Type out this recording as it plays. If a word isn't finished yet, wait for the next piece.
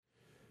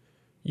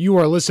You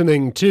are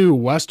listening to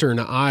Western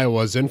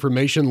Iowa's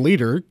information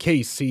leader,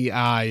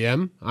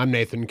 KCIM. I'm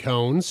Nathan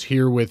Cones,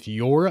 here with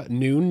your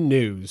noon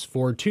news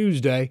for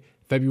Tuesday,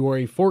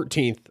 February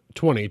 14th,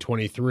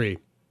 2023.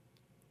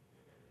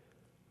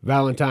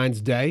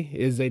 Valentine's Day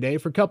is a day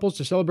for couples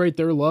to celebrate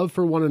their love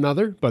for one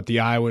another, but the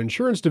Iowa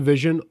Insurance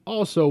Division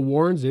also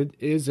warns it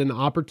is an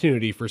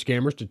opportunity for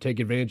scammers to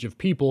take advantage of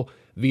people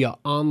via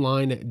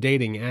online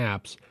dating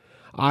apps.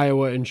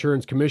 Iowa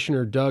Insurance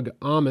Commissioner Doug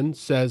Ammann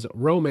says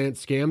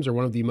romance scams are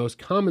one of the most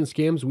common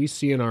scams we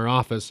see in our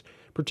office.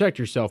 Protect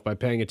yourself by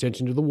paying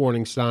attention to the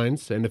warning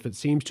signs, and if it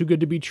seems too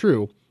good to be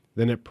true,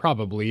 then it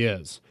probably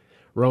is.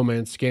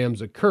 Romance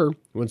scams occur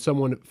when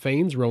someone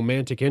feigns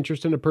romantic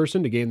interest in a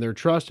person to gain their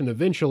trust and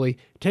eventually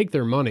take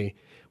their money.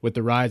 With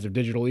the rise of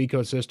digital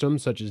ecosystems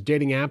such as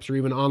dating apps or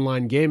even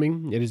online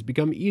gaming, it has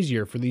become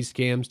easier for these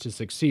scams to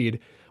succeed.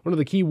 One of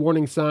the key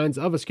warning signs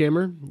of a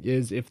scammer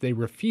is if they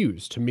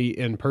refuse to meet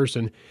in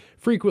person.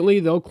 Frequently,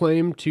 they'll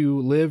claim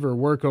to live or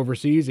work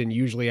overseas and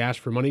usually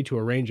ask for money to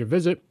arrange a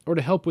visit or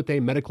to help with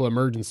a medical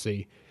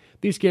emergency.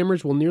 These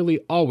scammers will nearly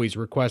always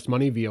request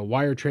money via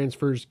wire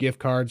transfers, gift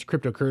cards,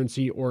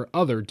 cryptocurrency, or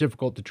other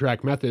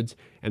difficult-to-track methods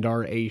and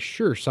are a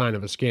sure sign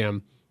of a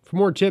scam. For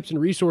more tips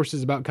and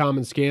resources about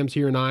common scams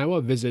here in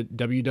Iowa, visit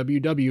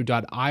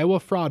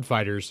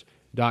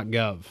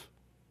www.iowafraudfighters.gov.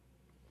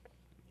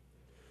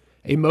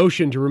 A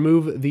motion to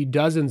remove the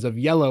dozens of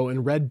yellow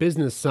and red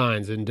business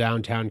signs in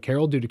downtown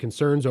Carroll due to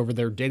concerns over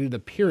their dated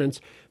appearance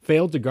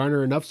failed to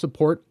garner enough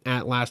support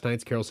at last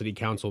night's Carroll City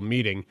Council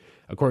meeting.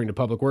 According to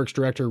Public Works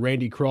Director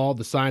Randy Kroll,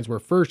 the signs were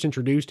first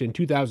introduced in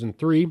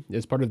 2003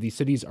 as part of the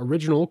city's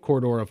original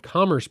Corridor of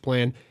Commerce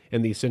plan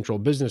in the Central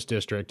Business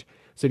District.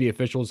 City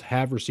officials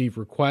have received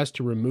requests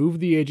to remove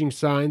the aging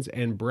signs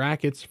and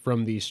brackets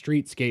from the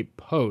streetscape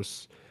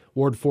posts.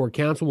 Ward 4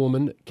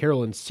 Councilwoman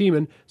Carolyn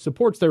Seaman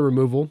supports their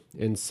removal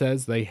and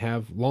says they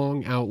have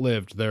long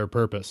outlived their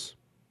purpose.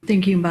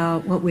 Thinking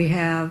about what we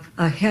have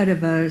ahead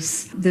of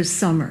us this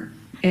summer,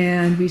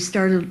 and we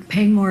started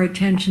paying more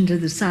attention to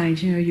the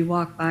signs. You know, you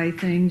walk by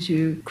things,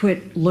 you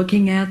quit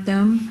looking at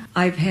them.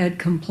 I've had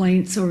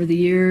complaints over the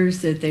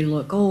years that they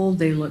look old,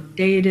 they look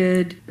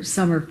dated,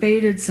 some are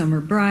faded, some are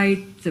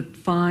bright, the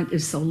font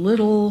is so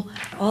little,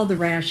 all the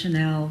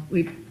rationale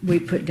we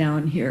put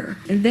down here.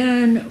 And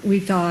then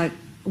we thought,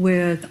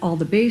 with all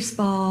the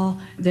baseball,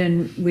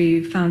 then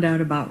we found out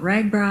about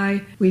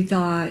Ragbri. We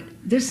thought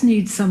this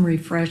needs some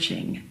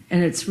refreshing,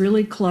 and it's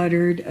really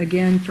cluttered.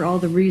 Again, for all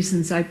the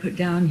reasons I put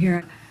down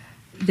here,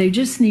 they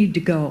just need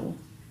to go.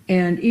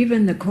 And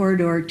even the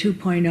Corridor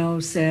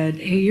 2.0 said,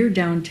 hey, your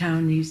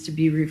downtown needs to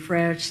be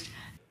refreshed.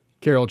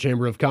 Carroll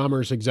Chamber of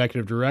Commerce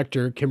Executive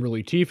Director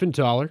Kimberly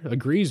Tiefenthaler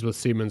agrees with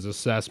Seaman's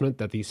assessment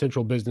that the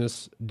Central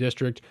Business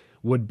District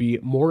would be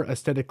more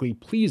aesthetically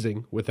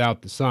pleasing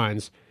without the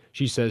signs.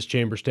 She says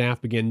chamber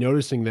staff began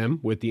noticing them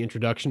with the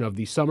introduction of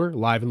the summer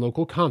live and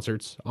local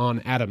concerts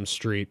on Adams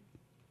Street.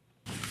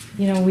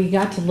 You know, we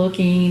got to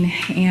looking,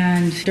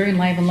 and during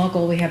live and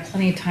local, we had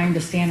plenty of time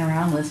to stand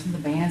around, listen to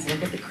the bands,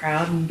 look at the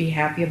crowd, and be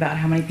happy about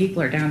how many people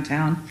are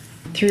downtown.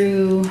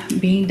 Through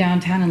being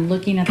downtown and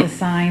looking at the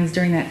signs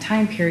during that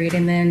time period,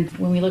 and then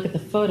when we look at the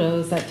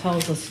photos, that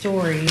tells a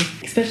story,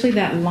 especially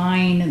that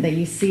line that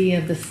you see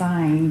of the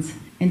signs,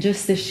 and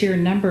just the sheer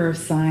number of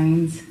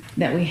signs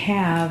that we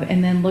have,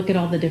 and then look at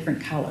all the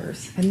different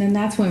colors. And then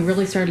that's when we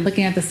really started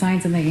looking at the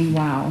signs and thinking,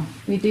 wow,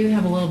 we do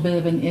have a little bit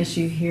of an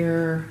issue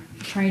here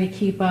trying to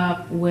keep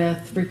up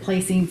with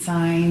replacing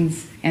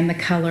signs and the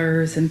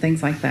colors and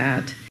things like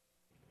that.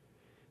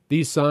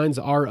 These signs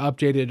are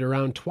updated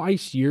around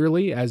twice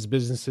yearly as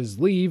businesses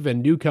leave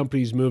and new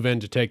companies move in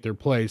to take their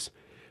place.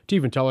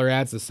 Tiefenthaler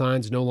adds the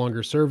signs no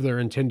longer serve their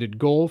intended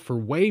goal for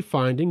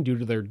wayfinding due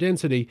to their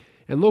density,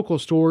 and local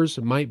stores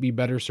might be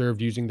better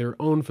served using their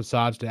own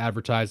facades to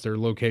advertise their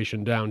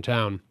location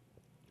downtown.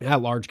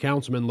 At-large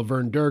Councilman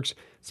Laverne Dirks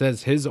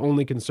says his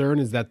only concern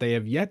is that they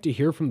have yet to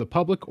hear from the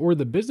public or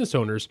the business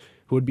owners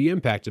who would be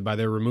impacted by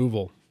their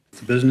removal.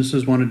 If the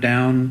businesses want it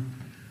down,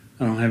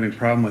 I don't have any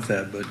problem with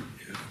that, but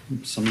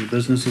if some of the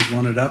businesses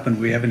want it up and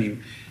we haven't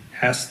even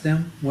asked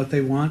them what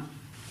they want,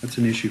 that's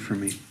an issue for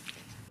me.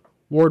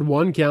 Ward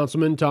 1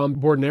 Councilman Tom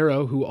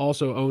Bordonaro, who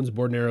also owns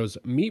Bordonaro's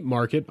Meat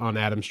Market on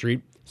Adams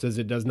Street, says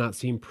it does not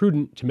seem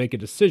prudent to make a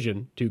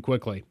decision too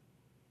quickly.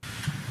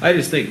 I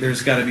just think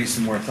there's got to be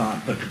some more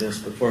thought put to this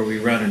before we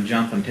run and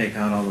jump and take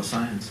out all the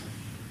signs.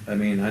 I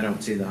mean, I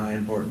don't see the high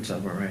importance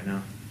of it right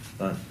now,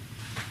 but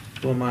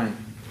who am I?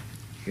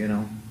 You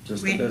know,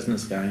 just a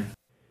business guy.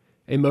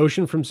 A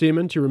motion from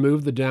Seaman to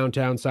remove the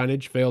downtown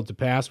signage failed to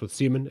pass, with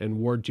Seaman and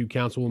Ward 2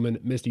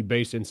 Councilwoman Misty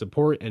Bass in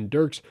support and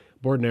Dirks,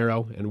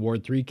 Bordonaro, and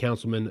Ward 3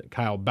 Councilman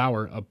Kyle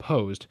Bauer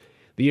opposed.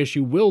 The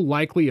issue will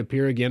likely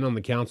appear again on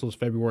the council's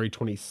February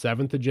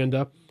 27th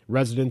agenda.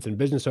 Residents and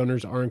business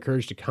owners are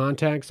encouraged to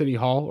contact City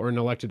Hall or an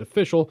elected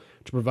official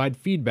to provide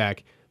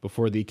feedback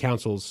before the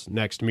council's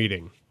next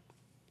meeting.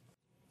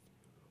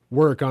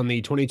 Work on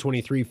the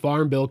 2023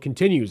 Farm Bill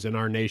continues in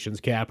our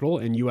nation's capital,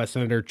 and U.S.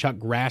 Senator Chuck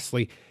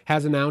Grassley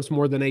has announced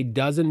more than a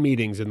dozen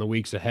meetings in the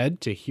weeks ahead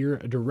to hear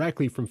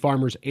directly from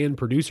farmers and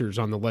producers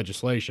on the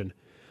legislation.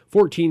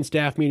 14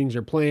 staff meetings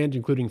are planned,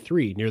 including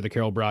 3 near the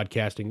Carroll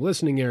Broadcasting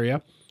listening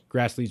area.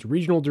 Grassley's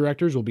regional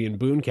directors will be in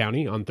Boone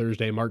County on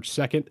Thursday, March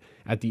 2nd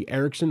at the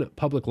Erickson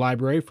Public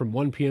Library from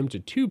 1 p.m. to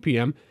 2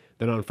 p.m.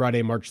 Then on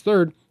Friday, March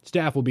 3rd,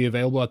 staff will be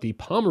available at the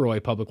Pomeroy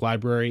Public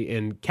Library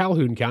in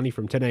Calhoun County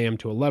from 10 a.m.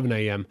 to 11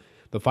 a.m.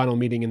 The final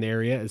meeting in the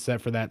area is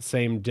set for that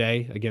same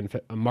day, again,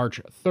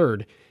 March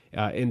 3rd,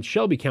 in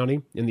Shelby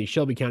County, in the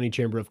Shelby County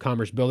Chamber of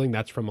Commerce building.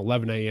 That's from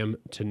 11 a.m.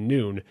 to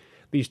noon.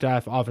 These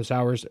staff office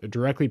hours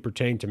directly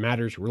pertain to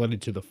matters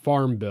related to the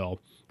Farm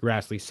Bill.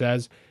 Grassley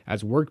says,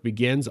 as work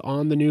begins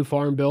on the new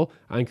Farm Bill,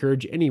 I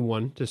encourage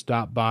anyone to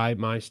stop by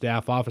my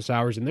staff office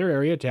hours in their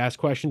area to ask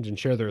questions and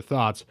share their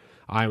thoughts.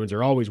 Iowans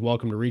are always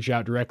welcome to reach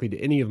out directly to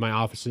any of my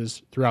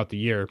offices throughout the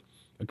year.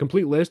 A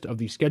complete list of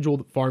the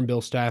scheduled Farm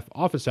Bill staff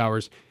office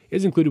hours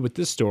is included with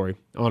this story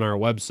on our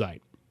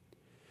website.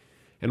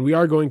 And we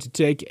are going to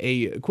take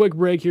a quick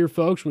break here,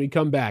 folks. When we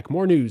come back,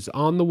 more news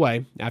on the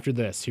way after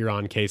this here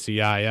on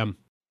KCIM.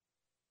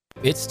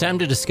 It's time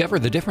to discover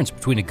the difference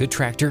between a good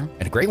tractor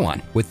and a great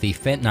one with the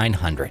Fendt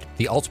 900,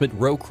 the ultimate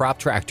row crop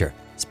tractor,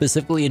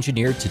 specifically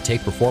engineered to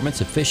take performance,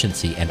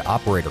 efficiency, and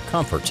operator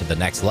comfort to the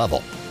next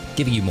level,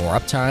 giving you more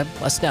uptime,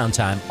 less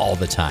downtime all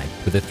the time,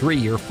 with a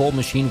 3-year full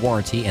machine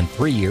warranty and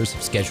 3 years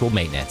of scheduled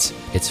maintenance.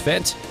 It's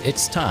Fendt,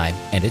 it's time,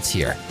 and it's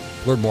here.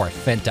 Learn more at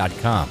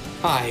Fendt.com.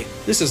 Hi,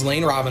 this is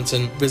Lane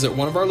Robinson. Visit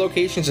one of our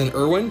locations in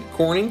Irwin,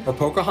 Corning, or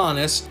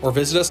Pocahontas, or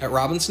visit us at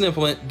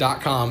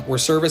RobinsonImplement.com, where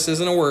service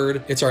isn't a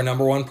word, it's our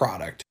 #1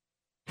 product.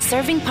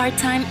 Serving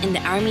part-time in the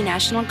Army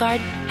National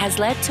Guard has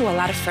led to a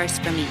lot of firsts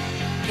for me.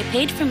 It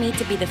paid for me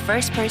to be the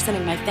first person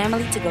in my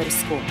family to go to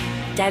school.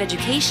 That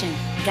education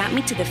got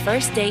me to the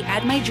first day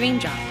at my dream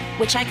job,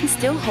 which I can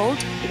still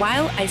hold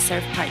while I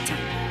serve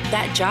part-time.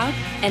 That job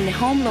and the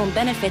home loan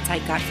benefits I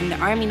got from the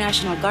Army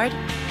National Guard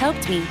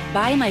helped me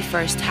buy my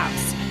first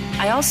house.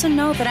 I also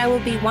know that I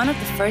will be one of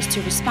the first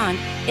to respond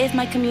if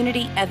my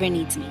community ever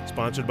needs me.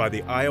 Sponsored by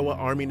the Iowa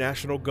Army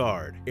National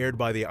Guard, aired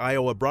by the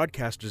Iowa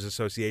Broadcasters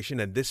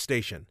Association and this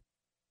station.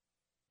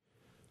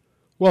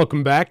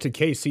 Welcome back to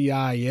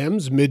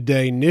KCIM's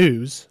Midday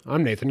News.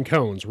 I'm Nathan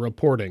Cones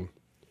reporting.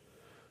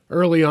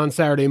 Early on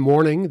Saturday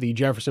morning, the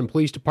Jefferson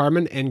Police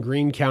Department and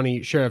Greene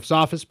County Sheriff's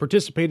Office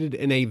participated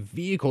in a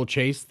vehicle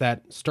chase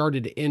that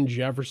started in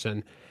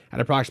Jefferson. At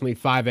approximately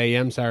 5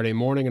 a.m. Saturday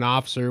morning, an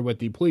officer with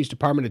the police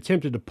department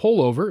attempted to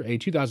pull over a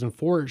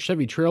 2004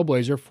 Chevy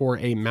Trailblazer for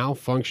a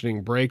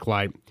malfunctioning brake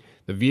light.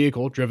 The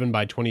vehicle, driven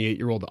by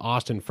 28-year-old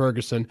Austin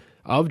Ferguson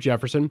of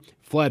Jefferson,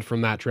 fled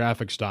from that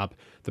traffic stop.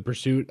 The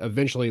pursuit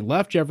eventually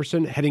left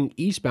Jefferson, heading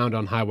eastbound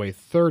on Highway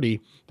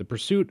 30. The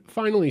pursuit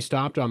finally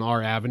stopped on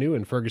R Avenue,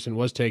 and Ferguson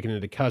was taken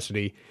into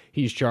custody.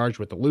 He's charged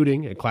with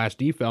eluding, a Class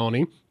D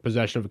felony,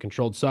 possession of a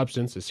controlled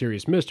substance, a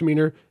serious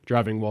misdemeanor,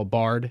 driving while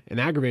barred, an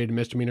aggravated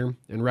misdemeanor,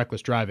 and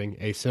reckless driving,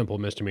 a simple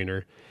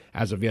misdemeanor.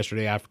 As of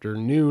yesterday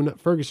afternoon,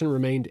 Ferguson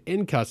remained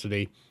in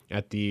custody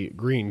at the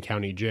Greene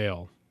County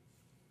Jail.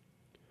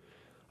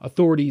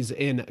 Authorities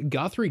in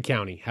Guthrie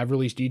County have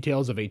released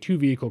details of a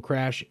 2-vehicle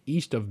crash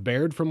east of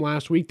Baird from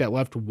last week that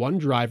left one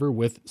driver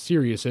with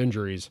serious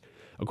injuries.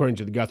 According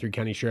to the Guthrie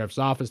County Sheriff's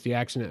Office, the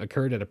accident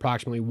occurred at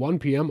approximately 1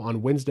 p.m.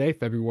 on Wednesday,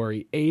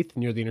 February 8th,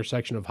 near the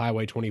intersection of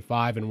Highway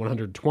 25 and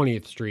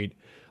 120th Street.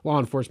 Law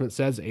enforcement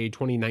says a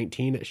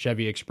 2019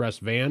 Chevy Express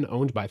van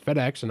owned by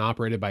FedEx and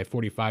operated by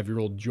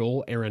 45-year-old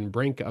Joel Aaron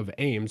Brink of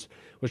Ames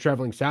was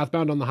traveling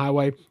southbound on the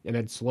highway and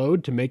had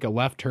slowed to make a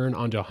left turn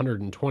onto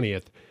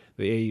 120th.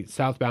 The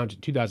southbound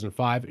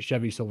 2005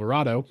 Chevy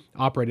Silverado,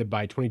 operated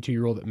by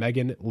 22-year-old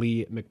Megan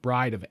Lee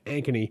McBride of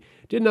Ankeny,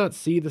 did not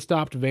see the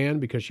stopped van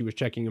because she was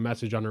checking a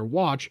message on her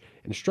watch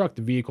and struck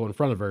the vehicle in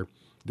front of her.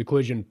 The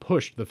collision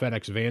pushed the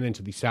FedEx van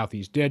into the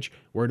southeast ditch,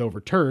 where it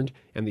overturned,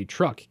 and the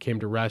truck came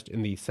to rest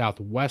in the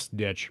southwest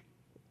ditch.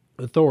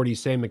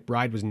 Authorities say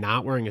McBride was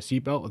not wearing a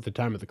seatbelt at the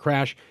time of the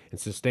crash and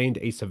sustained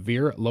a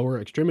severe lower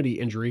extremity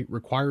injury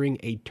requiring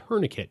a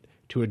tourniquet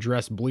to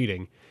address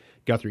bleeding.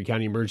 Guthrie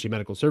County Emergency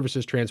Medical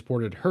Services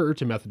transported her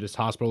to Methodist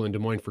Hospital in Des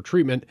Moines for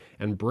treatment,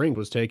 and Brink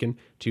was taken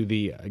to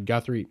the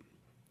Guthrie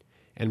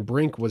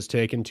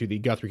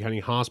County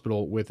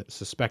Hospital with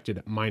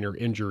suspected minor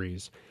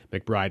injuries.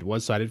 McBride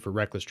was cited for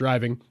reckless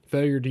driving,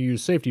 failure to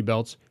use safety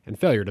belts, and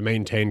failure to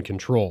maintain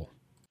control.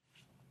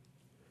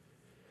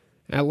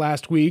 At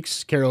last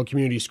week's Carroll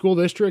Community School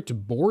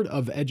District Board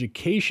of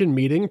Education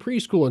meeting,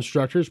 preschool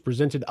instructors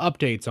presented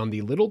updates on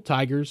the Little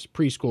Tigers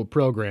preschool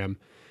program.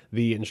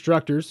 The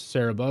instructors,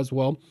 Sarah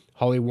Buswell,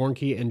 Holly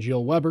Warnke, and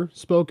Jill Weber,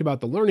 spoke about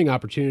the learning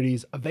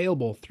opportunities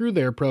available through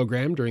their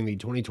program during the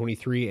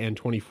 2023 and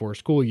 24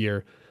 school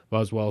year.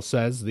 Buswell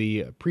says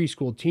the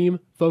preschool team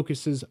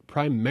focuses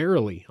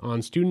primarily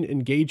on student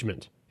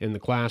engagement in the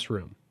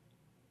classroom.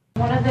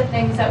 One of the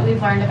things that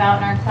we've learned about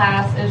in our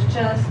class is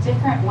just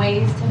different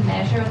ways to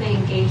measure the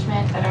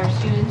engagement that our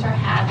students are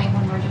having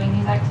when we're doing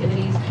these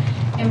activities.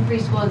 in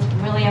preschool, it's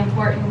really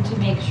important to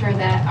make sure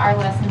that our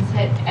lessons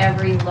hit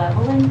every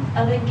level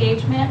of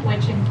engagement,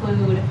 which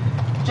include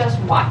just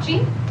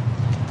watching,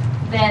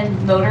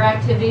 then motor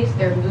activities,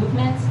 their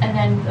movements, and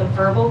then the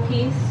verbal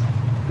piece,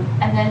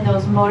 and then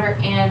those motor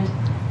and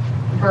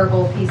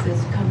verbal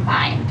pieces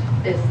combined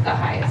is the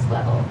highest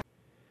level.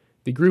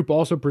 The group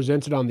also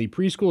presented on the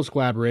preschool's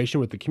collaboration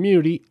with the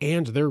community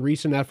and their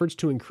recent efforts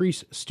to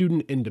increase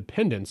student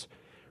independence.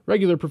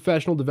 Regular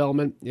professional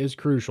development is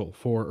crucial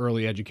for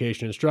early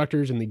education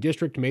instructors, and the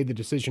district made the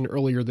decision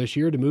earlier this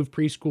year to move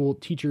preschool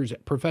teachers'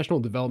 professional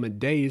development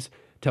days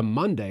to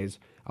Mondays,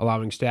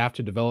 allowing staff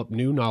to develop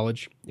new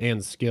knowledge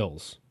and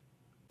skills.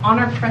 On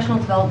our professional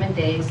development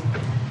days,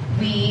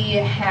 we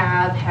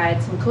have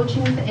had some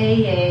coaching with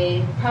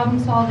AA,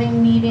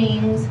 problem-solving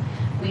meetings.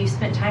 We've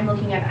spent time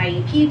looking at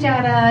IEP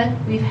data.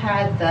 We've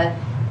had the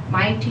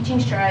My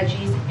Teaching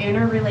Strategies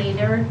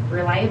Interrelator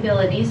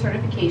Reliability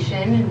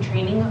Certification and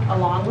training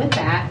along with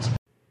that.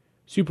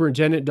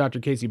 Superintendent Dr.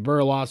 Casey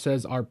Burlaw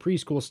says our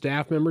preschool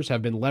staff members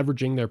have been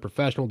leveraging their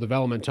professional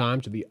development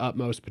time to the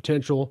utmost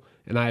potential,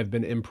 and I have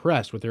been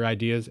impressed with their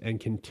ideas and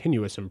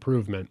continuous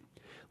improvement.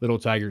 Little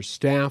Tigers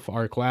staff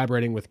are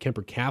collaborating with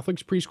Kemper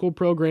Catholic's preschool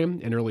program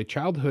and early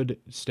childhood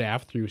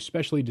staff through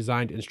specially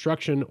designed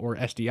instruction or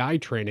SDI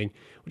training,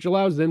 which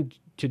allows them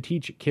to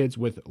teach kids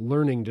with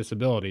learning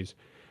disabilities.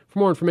 For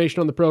more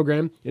information on the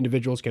program,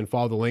 individuals can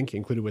follow the link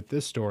included with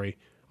this story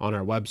on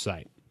our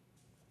website.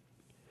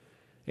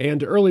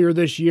 And earlier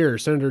this year,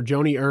 Senator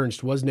Joni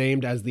Ernst was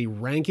named as the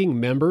ranking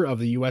member of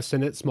the U.S.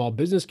 Senate Small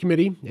Business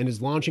Committee and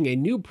is launching a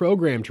new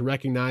program to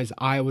recognize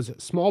Iowa's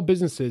small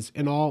businesses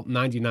in all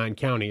 99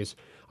 counties.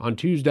 On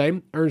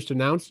Tuesday, Ernst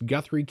announced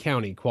Guthrie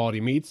County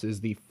Quality Meats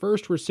is the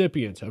first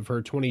recipient of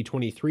her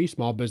 2023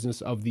 Small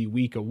Business of the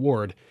Week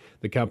award.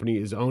 The company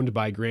is owned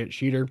by Grant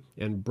Sheeter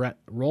and Brett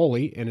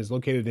Rowley and is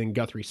located in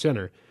Guthrie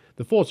Center.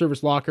 The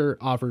full-service locker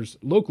offers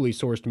locally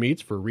sourced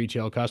meats for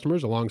retail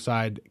customers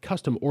alongside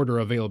custom order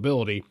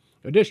availability.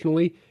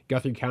 Additionally,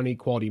 Guthrie County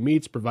Quality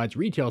Meats provides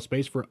retail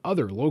space for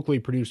other locally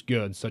produced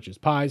goods such as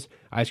pies,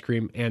 ice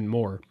cream, and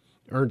more.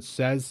 Ernst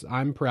says,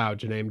 I'm proud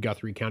to name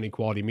Guthrie County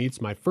Quality Meats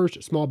my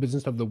first Small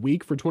Business of the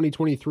Week for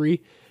 2023.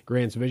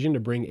 Grant's vision to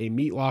bring a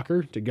meat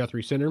locker to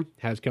Guthrie Center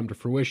has come to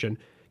fruition.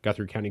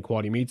 Guthrie County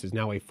Quality Meats is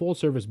now a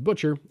full-service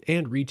butcher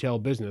and retail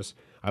business.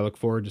 I look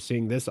forward to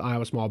seeing this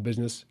Iowa small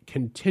business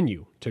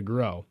continue to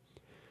grow.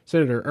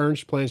 Senator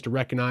Ernst plans to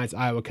recognize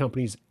Iowa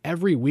companies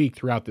every week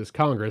throughout this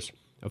Congress.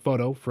 A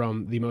photo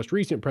from the most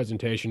recent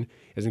presentation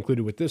is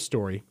included with this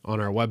story on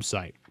our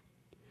website.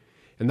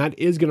 And that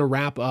is going to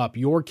wrap up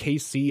your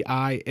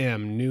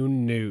KCIM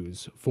Noon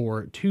News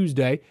for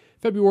Tuesday,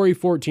 February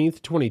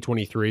 14th,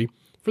 2023.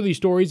 For these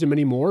stories and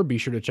many more, be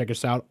sure to check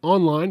us out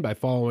online by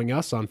following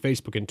us on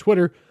Facebook and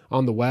Twitter,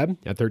 on the web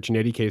at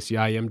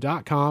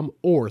 1380kcim.com,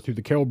 or through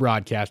the Carroll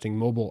Broadcasting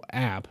mobile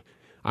app.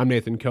 I'm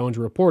Nathan Cohns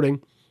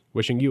reporting,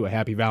 wishing you a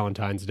happy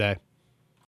Valentine's Day.